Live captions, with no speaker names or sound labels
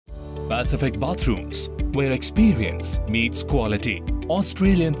Pacific Bathrooms, where experience meets quality.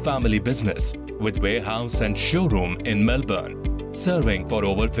 Australian family business with warehouse and showroom in Melbourne, serving for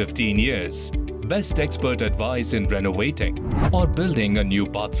over 15 years. Best expert advice in renovating or building a new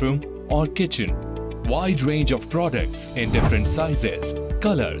bathroom or kitchen. Wide range of products in different sizes,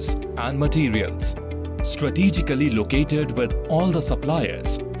 colors and materials. Strategically located with all the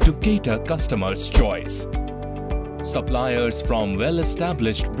suppliers to cater customers' choice. Suppliers from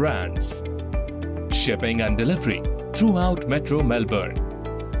well-established brands. Shipping and delivery throughout Metro Melbourne.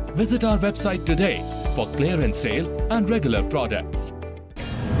 Visit our website today for clearance sale and regular products.